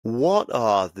What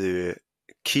are the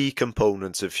key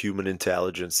components of human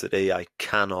intelligence that AI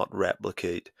cannot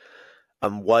replicate,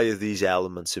 and why are these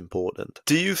elements important?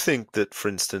 Do you think that, for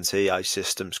instance, AI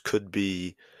systems could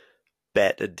be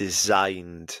better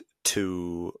designed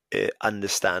to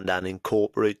understand and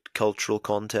incorporate cultural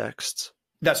contexts?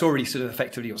 That's already sort of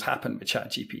effectively what's happened with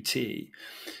ChatGPT.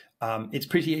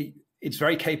 It's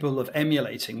very capable of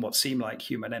emulating what seem like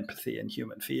human empathy and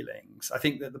human feelings. I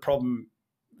think that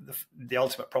the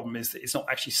ultimate problem is that it's not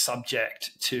actually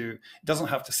subject to, it doesn't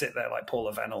have to sit there like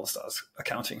Paula Venables does,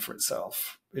 accounting for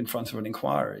itself in front of an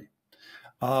inquiry.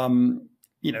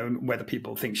 Whether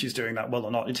people think she's doing that well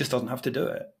or not, it just doesn't have to do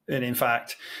it. And in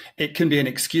fact, it can be an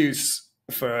excuse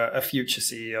for a future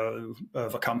CEO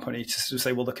of a company to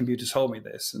say, well, the computer told me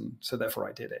this, and so therefore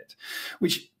I did it.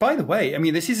 Which, by the way, I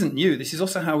mean, this isn't new. This is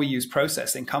also how we use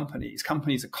process in companies.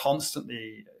 Companies are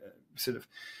constantly sort of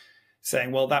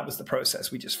saying, well, that was the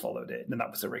process, we just followed it, and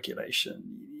that was the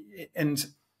regulation. And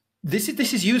this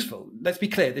is useful. Let's be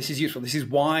clear, this is useful. This is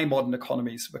why modern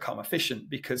economies become efficient,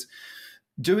 because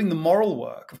doing the moral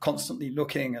work of constantly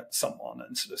looking at someone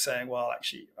and sort of saying, well,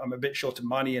 actually, I'm a bit short of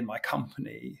money in my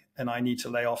company and I need to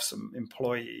lay off some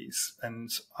employees, and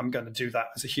I'm going to do that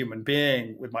as a human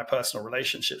being with my personal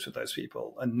relationships with those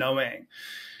people, and knowing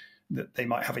that they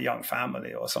might have a young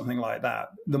family or something like that.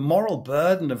 The moral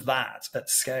burden of that at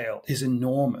scale is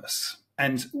enormous.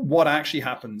 And what actually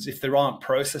happens if there aren't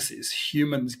processes,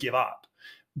 humans give up.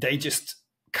 They just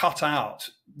cut out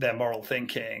their moral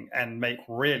thinking and make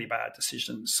really bad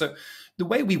decisions. So the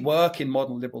way we work in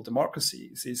modern liberal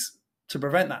democracies is, to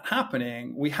prevent that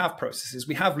happening, we have processes,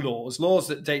 we have laws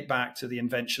that date back to the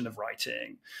invention of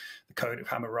writing, the Code of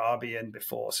Hammurabi, and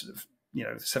before, sort of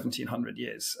 1700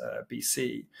 years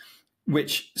BC,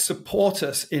 which support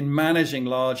us in managing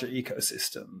larger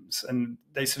ecosystems. And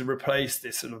they sort of replace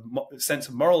this sort of sense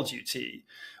of moral duty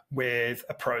with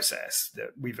a process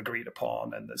that we've agreed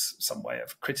upon, and there's some way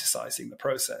of criticizing the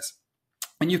process.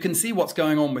 And you can see what's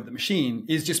going on with the machine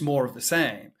is just more of the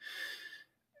same.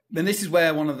 And this is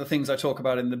where one of the things I talk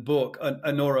about in the book,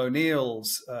 Honora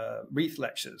O'Neill's Reith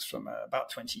lectures from about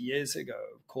 20 years ago,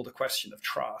 called A Question of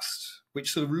Trust,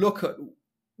 which sort of look at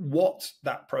what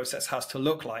that process has to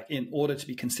look like in order to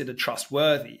be considered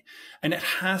trustworthy. And it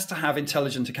has to have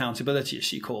intelligent accountability, as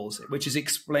she calls it, which is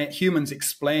humans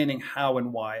explaining how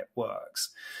and why it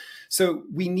works. So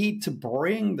we need to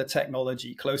bring the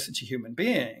technology closer to human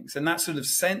beings. And that sort of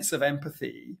sense of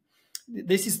empathy,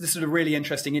 this is the sort of really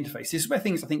interesting interface. This is where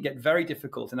things, I think, get very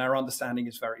difficult and our understanding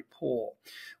is very poor.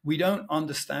 We don't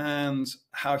understand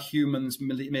how humans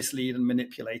mislead and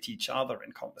manipulate each other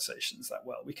in conversations that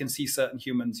well. We can see certain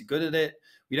humans are good at it.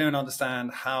 We don't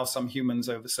understand how some humans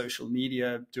over social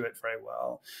media do it very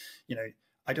well.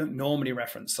 I don't normally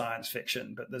reference science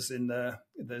fiction, but there's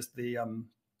the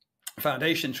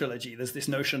Foundation trilogy, there's this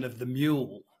notion of the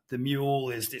mule. The mule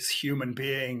is this human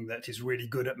being that is really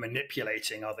good at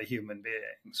manipulating other human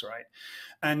beings, right?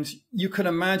 And you can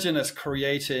imagine us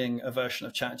creating a version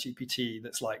of ChatGPT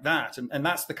that's like that. And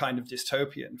that's the kind of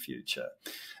dystopian future.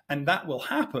 And that will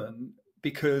happen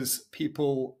because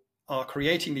people are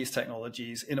creating these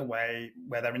technologies in a way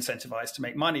where they're incentivized to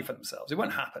make money for themselves. It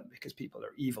won't happen because people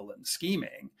are evil and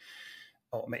scheming,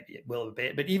 or maybe it will a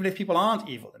bit, but even if people aren't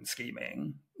evil and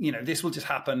scheming, this will just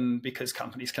happen because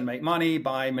companies can make money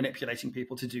by manipulating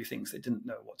people to do things they didn't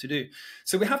know what to do.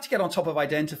 So we have to get on top of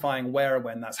identifying where and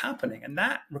when that's happening. And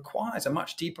that requires a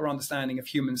much deeper understanding of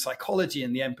human psychology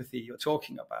and the empathy you're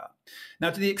talking about. Now,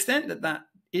 to the extent that that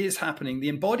is happening, the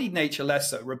embodied nature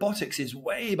less so. Robotics is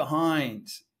way behind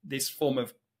this form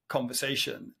of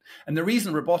conversation. And the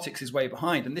reason robotics is way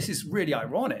behind, and this is really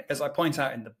ironic, as I point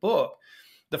out in the book,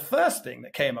 the first thing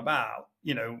that came about,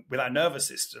 with our nervous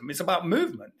system, is about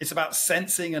movement. It's about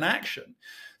sensing and action.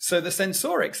 So the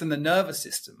sensorics and the nervous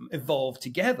system evolved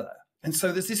together. And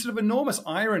so there's this sort of enormous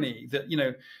irony that,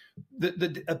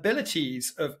 the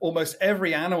abilities of almost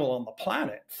every animal on the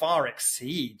planet far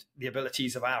exceed the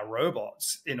abilities of our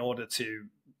robots in order to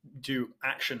do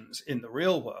actions in the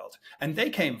real world. And they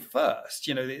came first,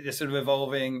 they're sort of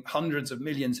evolving hundreds of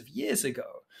millions of years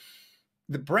ago.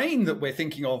 The brain that we're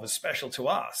thinking of as special to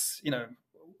us,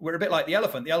 we're a bit like the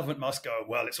elephant. The elephant must go,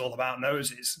 well, it's all about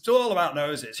noses. It's all about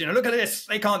noses. Look at this.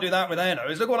 They can't do that with their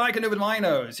nose. Look what I can do with my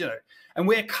nose, And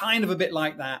we're kind of a bit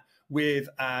like that with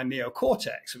our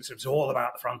neocortex. It's all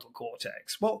about the frontal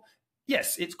cortex. Well,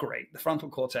 yes, it's great. The frontal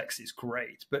cortex is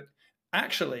great. But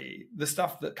actually, the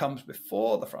stuff that comes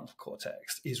before the frontal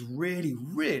cortex is really,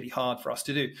 really hard for us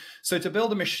to do. So to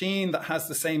build a machine that has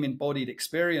the same embodied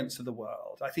experience of the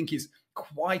world, I think is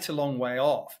quite a long way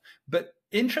off. But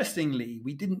interestingly,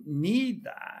 we didn't need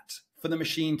that for the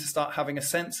machine to start having a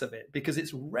sense of it because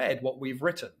it's read what we've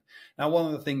written. Now, one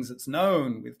of the things that's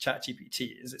known with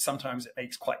ChatGPT is that sometimes it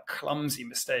makes quite clumsy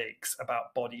mistakes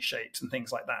about body shapes and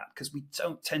things like that, because we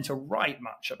don't tend to write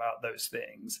much about those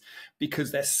things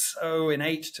because they're so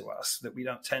innate to us that we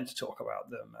don't tend to talk about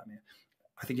them. I mean,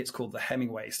 I think it's called the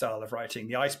Hemingway style of writing,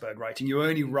 the iceberg writing. You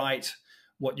only write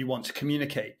what you want to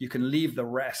communicate. You can leave the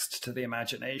rest to the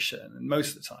imagination. And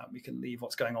most of the time, we can leave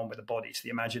what's going on with the body to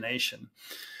the imagination.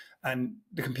 And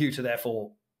the computer,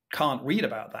 therefore, can't read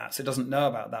about that, so it doesn't know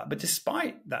about that. But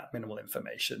despite that minimal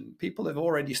information, people have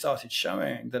already started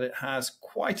showing that it has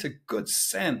quite a good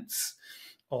sense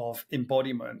of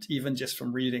embodiment, even just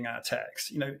from reading our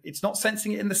text. You know, it's not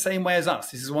sensing it in the same way as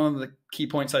us. This is one of the key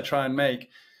points I try and make.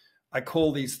 I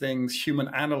call these things human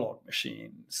analog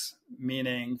machines,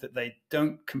 meaning that they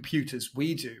don't compute as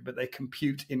we do, but they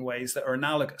compute in ways that are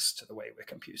analogous to the way we're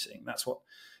computing. That's what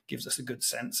gives us a good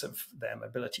sense of their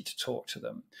ability to talk to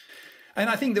them. And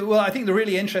I think that, well, I think the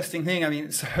really interesting thing, I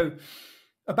mean, so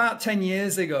about 10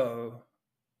 years ago,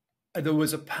 there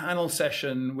was a panel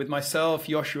session with myself,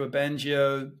 Yoshua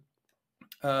Bengio,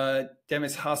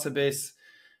 Demis Hassabis,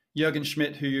 Jürgen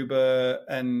Schmidhuber,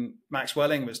 and Max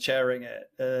Welling was chairing it.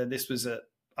 This was at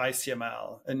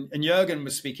ICML. And Jürgen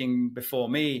was speaking before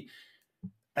me.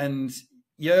 And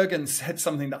Jürgen said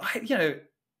something that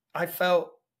I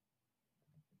felt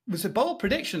was a bold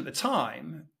prediction at the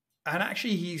time. And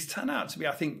actually, he's turned out to be,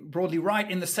 I think, broadly right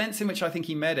in the sense in which I think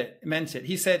he meant it.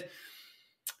 He said,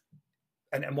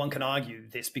 and one can argue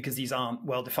this because these aren't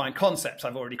well-defined concepts.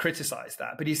 I've already criticized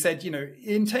that. But he said,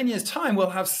 in 10 years' time, we'll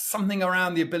have something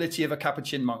around the ability of a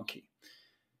capuchin monkey.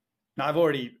 Now, I've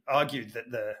already argued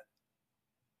that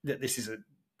this is an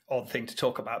odd thing to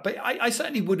talk about. But I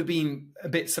certainly would have been a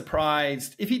bit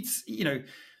surprised if it's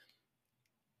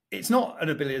not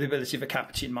the ability of a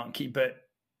capuchin monkey, but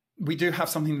we do have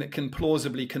something that can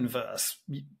plausibly converse,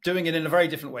 doing it in a very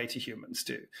different way to humans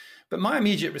do. But my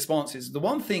immediate response is the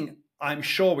one thing I'm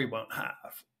sure we won't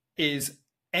have is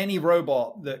any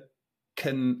robot that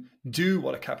can do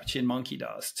what a capuchin monkey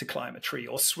does to climb a tree,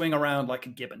 or swing around like a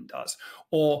gibbon does,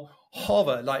 or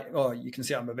hover like, oh, you can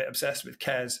see I'm a bit obsessed with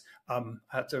Kes. I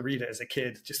had to read it as a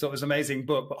kid, just thought it was an amazing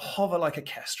book, but hover like a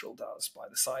kestrel does by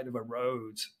the side of a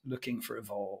road looking for a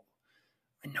vole.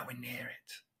 And nowhere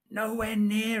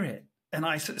near it. And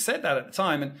I said that at the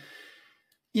time. And,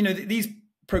 these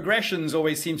progressions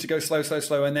always seem to go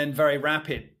slow, and then very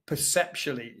rapid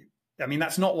perceptually. I mean,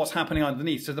 that's not what's happening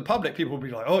underneath. So the public, people will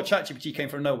be like, oh, ChatGPT came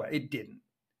from nowhere. It didn't.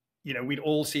 We'd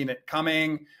all seen it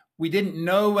coming. We didn't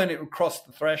know when it would cross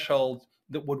the threshold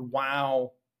that would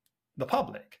wow the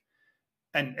public.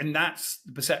 And that's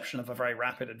the perception of a very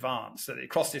rapid advance, that it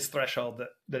crossed this threshold,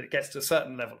 that it gets to a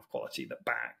certain level of quality, that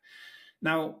bang.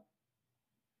 Now,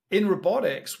 in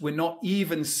robotics, we're not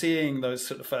even seeing those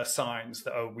sort of first signs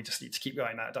that, oh, we just need to keep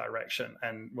going that direction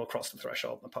and we'll cross the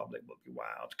threshold and the public will be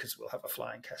wowed because we'll have a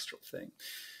flying kestrel thing.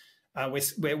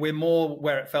 We're more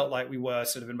where it felt like we were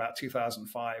sort of in about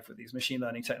 2005 with these machine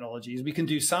learning technologies. We can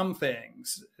do some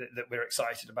things that we're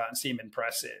excited about and seem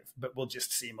impressive, but will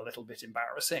just seem a little bit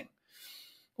embarrassing,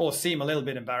 or seem a little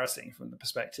bit embarrassing from the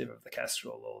perspective of the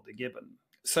kestrel or the gibbon.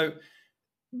 So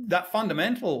that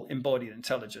fundamental embodied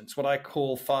intelligence, what I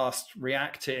call fast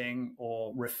reacting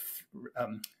or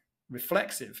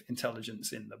reflexive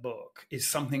intelligence in the book, is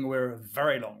something we're a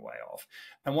very long way off.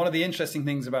 And one of the interesting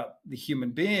things about the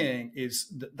human being is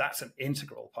that that's an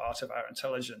integral part of our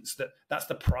intelligence, that's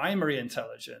the primary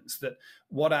intelligence, that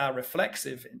what our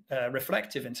reflective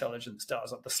intelligence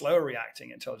does, or the slower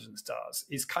reacting intelligence does,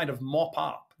 is kind of mop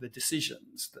up the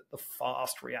decisions that the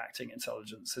fast reacting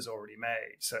intelligence has already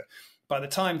made. So by the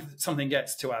time something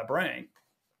gets to our brain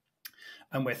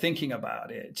and we're thinking about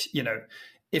it,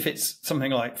 if it's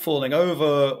something like falling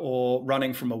over or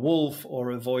running from a wolf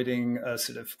or avoiding a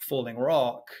sort of falling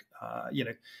rock,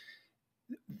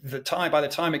 by the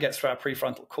time it gets to our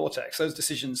prefrontal cortex, those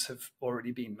decisions have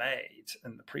already been made,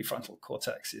 and the prefrontal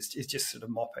cortex is just sort of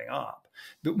mopping up.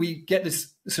 But we get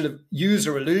this sort of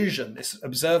user illusion, this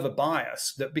observer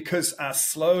bias, that because our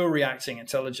slow reacting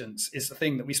intelligence is the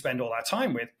thing that we spend all our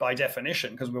time with by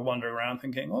definition, because we're wandering around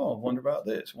thinking, oh, wonder about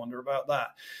this, wonder about that.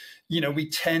 We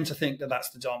tend to think that that's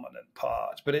the dominant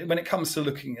part. But when it comes to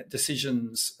looking at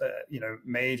decisions,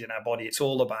 made in our body, it's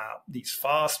all about these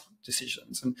fast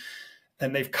decisions.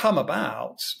 And they've come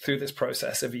about through this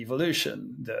process of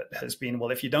evolution that has been, well,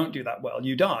 if you don't do that well,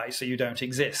 you die, so you don't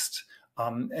exist.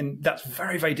 And that's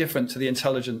very, very different to the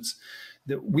intelligence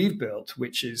that we've built,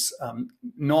 which is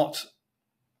not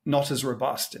not as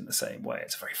robust in the same way.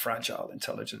 It's a very fragile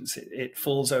intelligence. It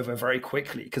falls over very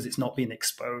quickly because it's not been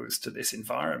exposed to this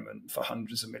environment for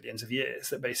hundreds of millions of years,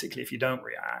 that basically if you don't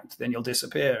react, then you'll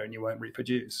disappear and you won't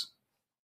reproduce.